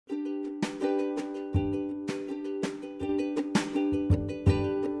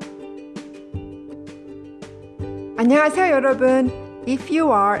안녕하세요, 여러분. If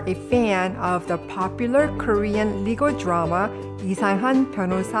you are a fan of the popular Korean legal drama 이상한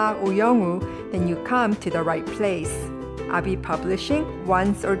변호사 우영우, then you come to the right place. I'll be publishing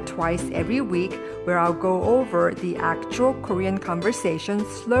once or twice every week where I'll go over the actual Korean conversation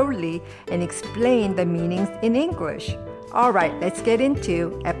slowly and explain the meanings in English. All right, let's get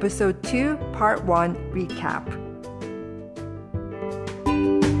into episode 2, part 1 recap.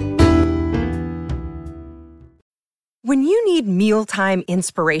 When you need mealtime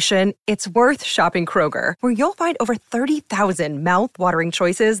inspiration, it's worth shopping Kroger, where you'll find over 30,000 mouth-watering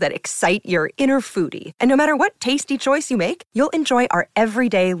choices that excite your inner foodie. And no matter what tasty choice you make, you'll enjoy our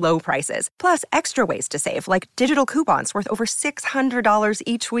everyday low prices, plus extra ways to save, like digital coupons worth over $600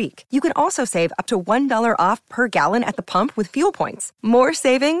 each week. You can also save up to $1 off per gallon at the pump with fuel points. More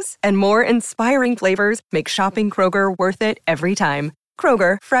savings and more inspiring flavors make shopping Kroger worth it every time.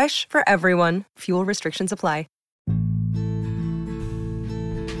 Kroger, fresh for everyone. Fuel restrictions apply.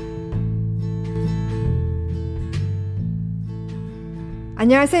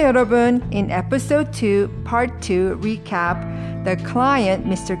 안녕하세요, 여러분. In episode 2, part 2 recap, the client,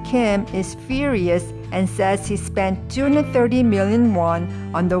 Mr. Kim, is furious and says he spent 230 million won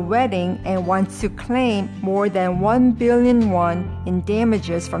on the wedding and wants to claim more than 1 billion won in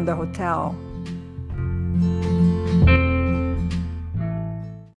damages from the hotel.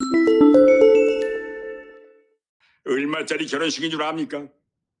 얼마짜리 결혼식인 줄 압니까?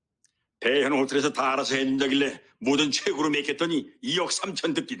 대현 호텔에서 다 알아서 해준다길래 모든 최고로 매겼더니 2억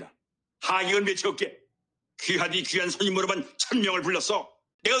 3천 득기다. 하객은 몇이었게? 귀하디 귀한 손님으로만 1,000명을 불렀어.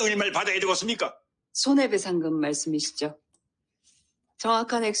 내가 얼마를 받아야 되겠습니까? 손해배상금 말씀이시죠?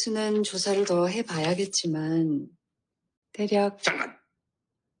 정확한 액수는 조사를 더 해봐야겠지만 대략... 잠깐!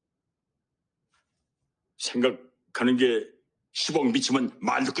 생각하는 게 10억 미치면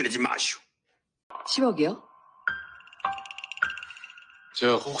말도 꺼내지 마시오. 10억이요?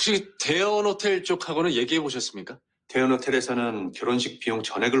 혹시 대현호텔 쪽하고는 얘기해 보셨습니까? 대현호텔에서는 결혼식 비용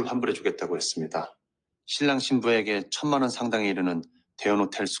전액을 환불해 주겠다고 했습니다. 신랑 신부에게 1,000만 원 상당에 이르는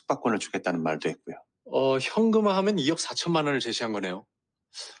대현호텔 숙박권을 주겠다는 말도 했고요. 현금화하면 2억 4천만 원을 제시한 거네요.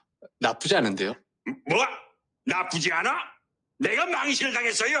 나쁘지 않은데요? 뭐? 나쁘지 않아? 내가 망신을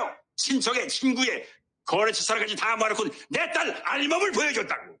당했어요. 친척에 친구에 거래처 사람까지 다 모아놓고 내 딸 알몸을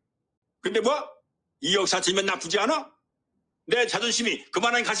보여줬다고. 근데 뭐? 2억 4천이면 나쁘지 않아? 내 자존심이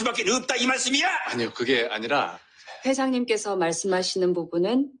그만한 가수밖에 없다 이 말씀이야? 아니요, 그게 아니라... 회장님께서 말씀하시는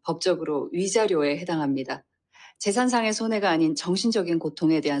부분은 법적으로 위자료에 해당합니다. 재산상의 손해가 아닌 정신적인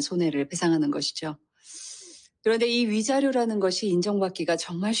고통에 대한 손해를 배상하는 것이죠. 그런데 이 위자료라는 것이 인정받기가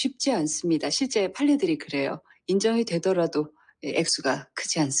정말 쉽지 않습니다. 실제 판례들이 그래요. 인정이 되더라도 액수가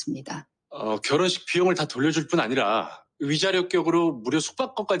크지 않습니다. 결혼식 비용을 다 돌려줄 뿐 아니라 위자료격으로 무료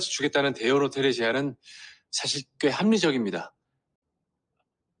숙박권까지 주겠다는 대현호텔의 제안은 사실 꽤 합리적입니다.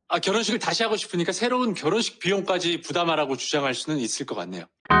 결혼식을 다시 하고 싶으니까 새로운 결혼식 비용까지 부담하라고 주장할 수는 있을 것 같네요.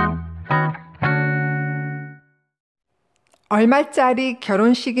 얼마짜리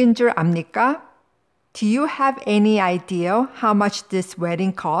결혼식인 줄 압니까? Do you have any idea how much this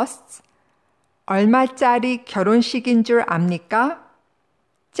wedding costs? 얼마짜리 결혼식인 줄 압니까?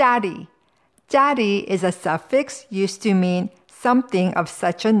 짜리. 짜리 is a suffix used to mean something of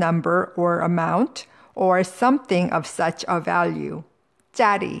such a number or amount or something of such a value.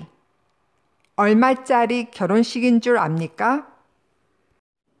 짜리. 얼마짜리 결혼식인 줄 압니까?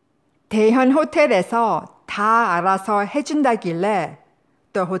 대현 호텔에서 다 알아서 해준다길래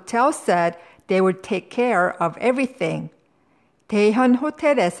The hotel said they would take care of everything. 대현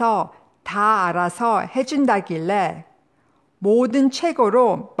호텔에서 다 알아서 해준다길래 모든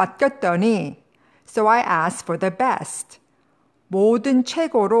최고로 맡겼더니 So I asked for the best. 모든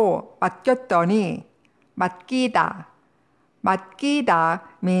최고로 맡겼더니 맡기다. 맡기다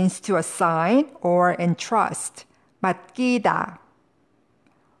means to assign or entrust. 맡기다.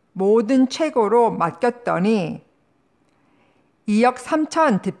 모든 최고로 맡겼더니 2억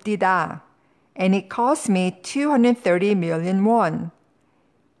 3천 듭디다. And it cost me 230 million won.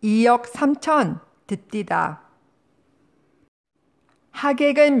 2억 3천 듭디다.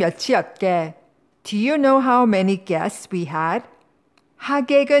 하객은 몇이었게? Do you know how many guests we had?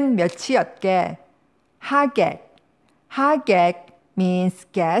 하객은 몇이었게? 하객. 하객 means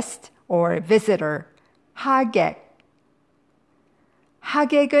guest or visitor. 하객.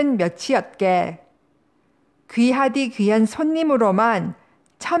 하객은 몇이었게? 귀하디 귀한 손님으로만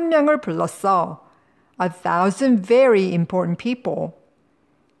 1,000명을 불렀어. 1,000 very important people.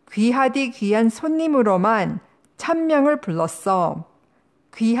 귀하디 귀한 손님으로만 1,000명을 불렀어.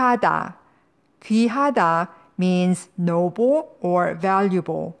 귀하다. 귀하다 means noble or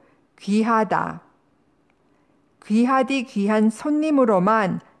valuable. 귀하다. 귀하디 귀한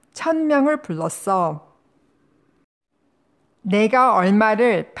손님으로만 1,000명을 불렀어. 내가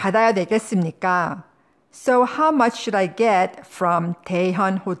얼마를 받아야 되겠습니까? So how much should I get from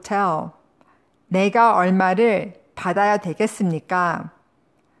대현 호텔? 내가 얼마를 받아야 되겠습니까?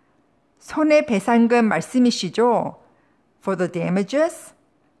 손해배상금 말씀이시죠? For the damages?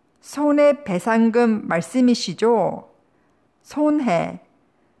 손해배상금 말씀이시죠? 손해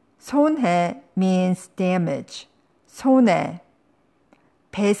means damage. 손해.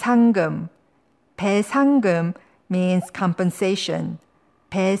 배상금 means compensation.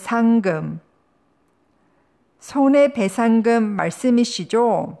 배상금. 손해배상금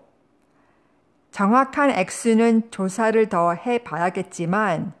말씀이시죠? 정확한 액수는 조사를 더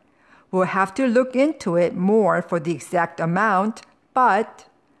해봐야겠지만 we'll have to look into it more for the exact amount, but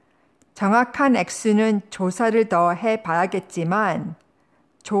정확한 액수는 조사를 더 해봐야겠지만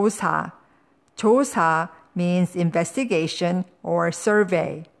조사 means investigation or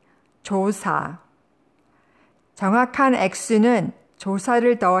survey. 조사. 정확한 액수는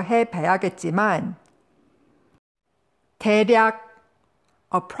조사를 더 해봐야겠지만 대략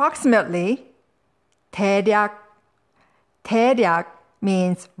approximately 대략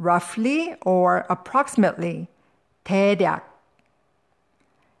means roughly or approximately. 대략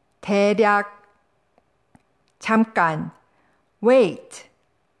잠깐 wait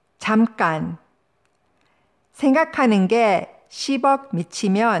잠깐 생각하는 게 10억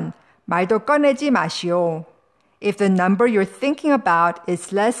미치면 말도 꺼내지 마시오. If the number you're thinking about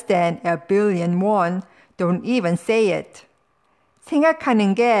is less than 1 billion won, don't even say it.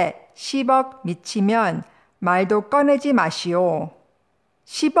 생각하는 게 10억 미치면 말도 꺼내지 마시오.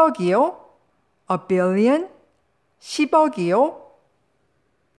 10억이요? A billion? 10억이요?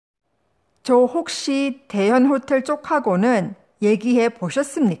 저 혹시 대현 호텔 쪽하고는 얘기해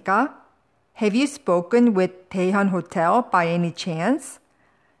보셨습니까? Have you spoken with 대현 호텔 by any chance?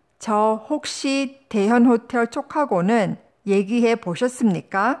 저 혹시 대현 호텔 쪽하고는 얘기해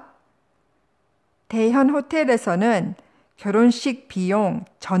보셨습니까? 대현 호텔에서는 결혼식 비용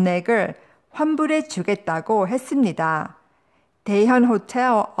전액을 환불해 주겠다고 했습니다. 대현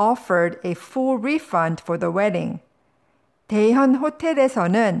호텔 offered a full refund for the wedding. 대현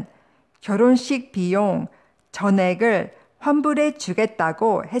호텔에서는 결혼식 비용 전액을 환불해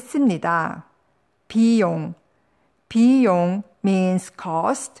주겠다고 했습니다. 비용 means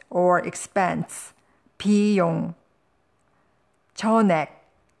cost or expense. 비용. 전액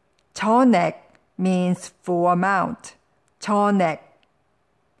means full amount. 전액.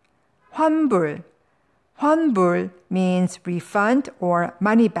 환불 means refund or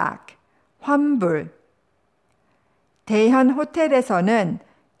money back. 환불. 대현 호텔에서는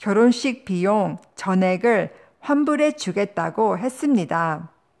결혼식 비용 전액을 환불해 주겠다고 했습니다.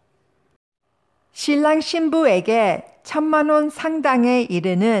 신랑 신부에게 1,000만 원 상당에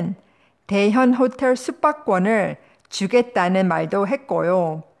이르는 대현 호텔 숙박권을 주겠다는 말도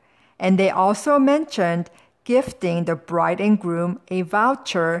했고요. And they also mentioned gifting the bride and groom a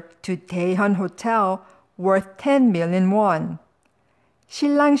voucher to 대현 호텔 worth 10 million won.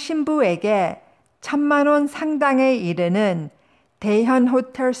 신랑 신부에게 1,000만 원 상당에 이르는 대현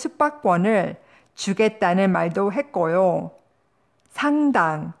호텔 숙박권을 주겠다는 말도 했고요.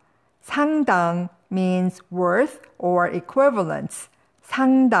 상당 means worth or equivalence.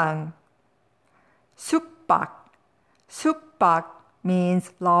 상당. 숙박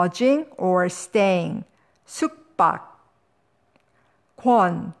means lodging or staying. 숙박.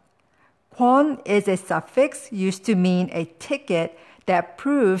 권 is a suffix used to mean a ticket that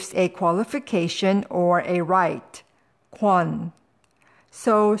proves a qualification or a right. 권.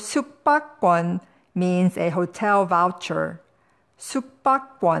 So 숙박권 means a hotel voucher.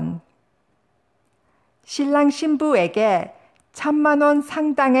 숙박권. 신랑 신부에게 1,000만 원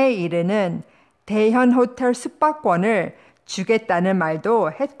상당에 이르는 대현 호텔 숙박권을 주겠다는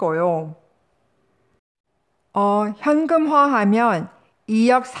말도 했고요. 현금화하면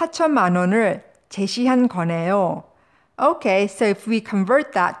 2억 4천만 원을 제시한 거네요. Okay, so if we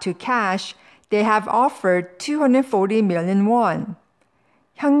convert that to cash, they have offered 240 million won.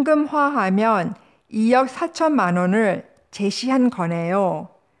 현금화하면 2억 4천만 원을 제시한 거네요.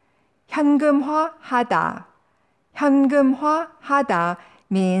 현금화하다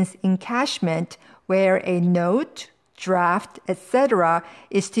means encashment where a note, draft, etc.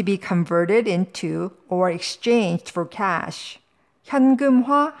 is to be converted into or exchanged for cash.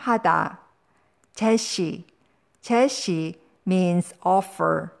 현금화하다. 제시 means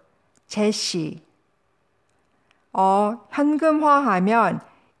offer. 제시. 현금화하면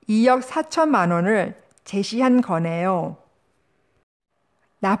 2억 4천만 원을 제시한 거네요.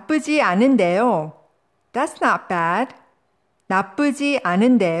 나쁘지 않은데요. that's not bad. 나쁘지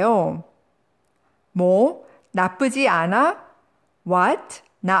않은데요. 뭐? 나쁘지 않아? What?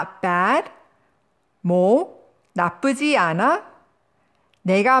 Not bad? 뭐? 나쁘지 않아?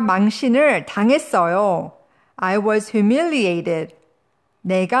 내가 망신을 당했어요. I was humiliated.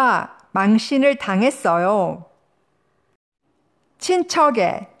 내가 망신을 당했어요.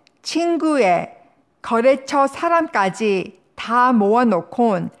 친척에, 친구에, 거래처 사람까지 다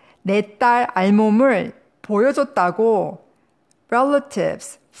모아놓곤 내 딸 알몸을 보여줬다고.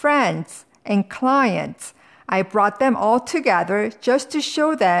 Relatives, friends, and clients. I brought them all together just to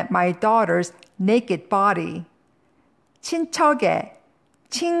show them my daughter's naked body. 친척에,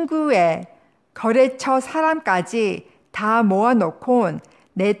 친구에, 거래처 사람까지 다 모아놓곤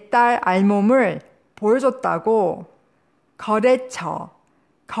내 딸 알몸을 보여줬다고. 거래처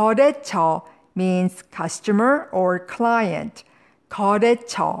means customer or client.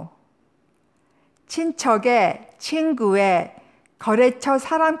 거래처. 친척에, 친구에, 거래처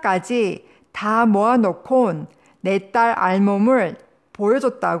사람까지 다 모아놓곤 내 딸 알몸을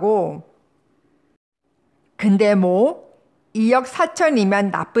보여줬다고. 근데 뭐? 2억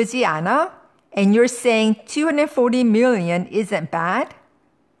 4천이면 나쁘지 않아? And you're saying 240 million isn't bad?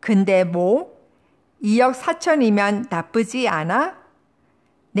 근데 뭐? 2억 4천이면 나쁘지 않아?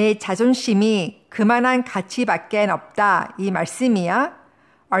 내 자존심이 그만한 가치밖에 없다 이 말씀이야?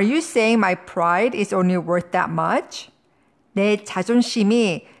 Are you saying my pride is only worth that much? 내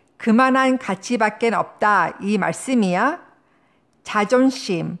자존심이 그만한 가치밖에 없다 이 말씀이야?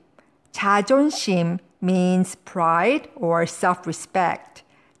 자존심 means pride or self-respect.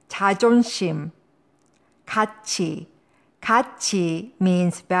 자존심. 가치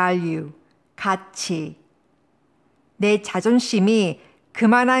means value. 가치. 내 자존심이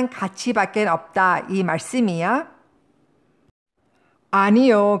그만한 가치밖에 없다 이 말씀이야?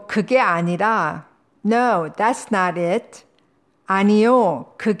 아니요, 그게 아니라. No, that's not it.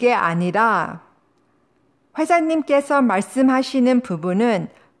 아니요, 그게 아니라. 회장님께서 말씀하시는 부분은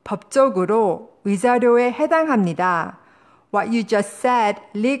법적으로 위자료에 해당합니다. What you just said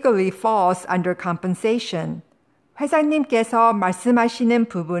legally falls under compensation. 회장님께서 말씀하시는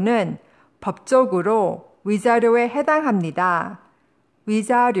부분은 법적으로 위자료에 해당합니다.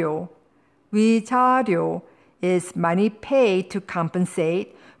 위자료 is money paid to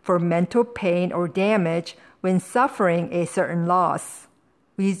compensate for mental pain or damage when suffering a certain loss.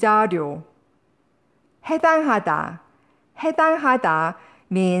 위자료. 해당하다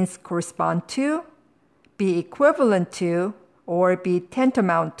means correspond to, be equivalent to, or be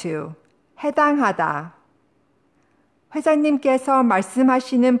tantamount to. 해당하다. 회장님께서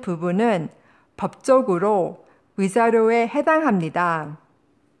말씀하시는 부분은 법적으로 위자료에 해당합니다.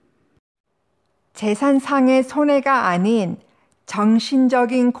 재산상의 손해가 아닌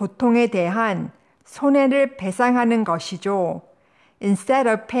정신적인 고통에 대한 손해를 배상하는 것이죠. Instead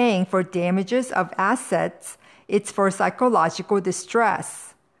of paying for damages of assets, it's for psychological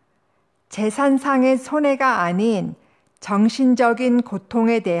distress. 재산상의 손해가 아닌 정신적인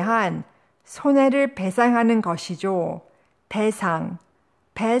고통에 대한 손해를 배상하는 것이죠. 배상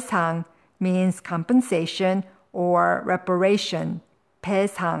means compensation or reparation.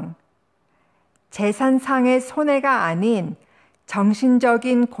 배상. 재산상의 손해가 아닌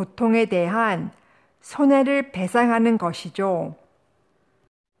정신적인 고통에 대한 손해를 배상하는 것이죠.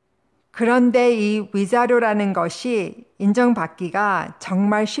 그런데 이 위자료라는 것이 인정받기가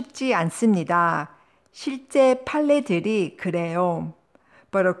정말 쉽지 않습니다. 실제 판례들이 그래요.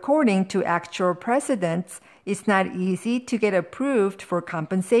 But according to actual precedents, it's not easy to get approved for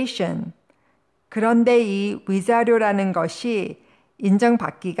compensation. 그런데 이 위자료라는 것이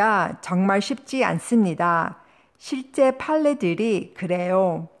인정받기가 정말 쉽지 않습니다. 실제 판례들이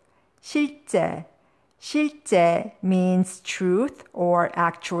그래요. 실제 means truth or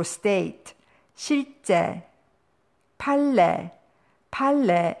actual state. 실제. 판례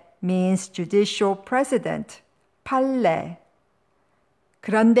means judicial precedent. 판례.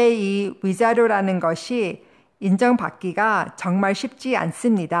 그런데 이 위자료라는 것이 인정받기가 정말 쉽지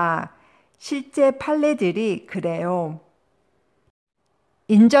않습니다. 실제 판례들이 그래요.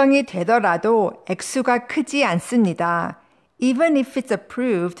 인정이 되더라도 액수가 크지 않습니다. Even if it's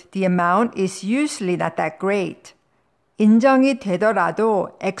approved, the amount is usually not that great. 인정이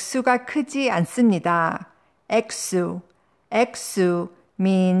되더라도 액수가 크지 않습니다. 액수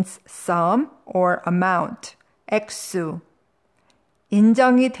means sum or amount. 액수.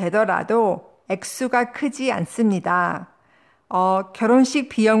 인정이 되더라도 액수가 크지 않습니다. 결혼식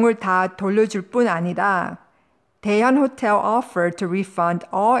비용을 다 돌려줄 뿐 아니라 대현 호텔 offered to refund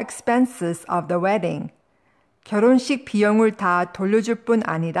all expenses of the wedding. 결혼식 비용을 다 돌려줄 뿐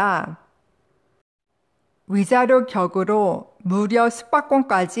아니라 위자료 격으로 무료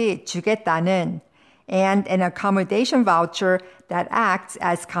숙박권까지 주겠다는 and an accommodation voucher that acts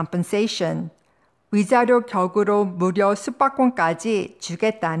as compensation. 위자료 격으로 무료 숙박권까지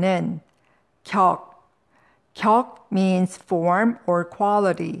주겠다는 격. 격 means form or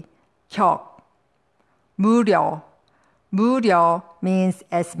quality. 격. 무료. 무료 means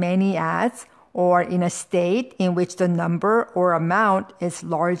as many as or in a state in which the number or amount is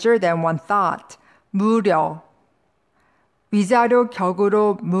larger than one thought. 무료. 위자료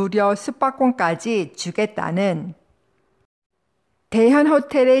격으로 무료 숙박권까지 주겠다는 대한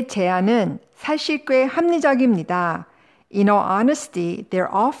호텔의 제안은 사실 꽤 합리적입니다. In all honesty,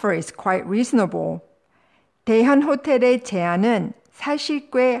 their offer is quite reasonable. 대한 호텔의 제안은 사실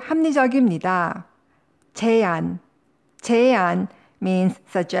꽤 합리적입니다. 제안. 제안 means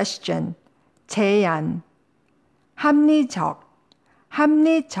suggestion. 제안. 합리적.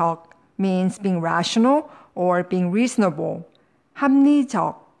 합리적 means being rational or being reasonable.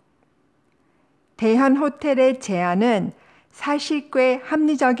 합리적. 대한 호텔의 제안은 사실 꽤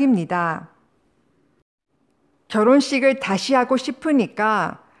합리적입니다. 결혼식을 다시 하고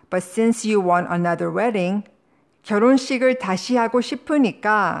싶으니까, but since you want another wedding, 결혼식을 다시 하고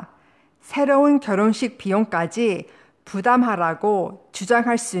싶으니까 새로운 결혼식 비용까지 부담하라고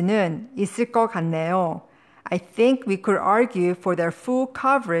주장할 수는 있을 것 같네요. I think we could argue for their full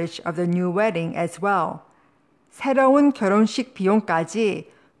coverage of the new wedding as well. 새로운 결혼식 비용까지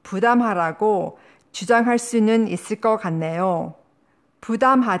부담하라고 주장할 수는 있을 것 같네요.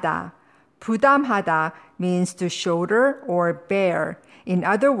 부담하다. 부담하다 means to shoulder or bear. In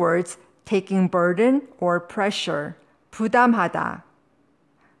other words, taking burden or pressure. 부담하다.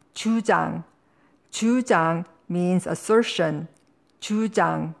 주장. 주장 means assertion.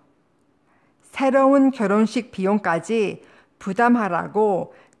 주장. 새로운 결혼식 비용까지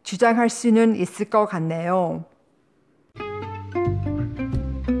부담하라고 주장할 수는 있을 것 같네요.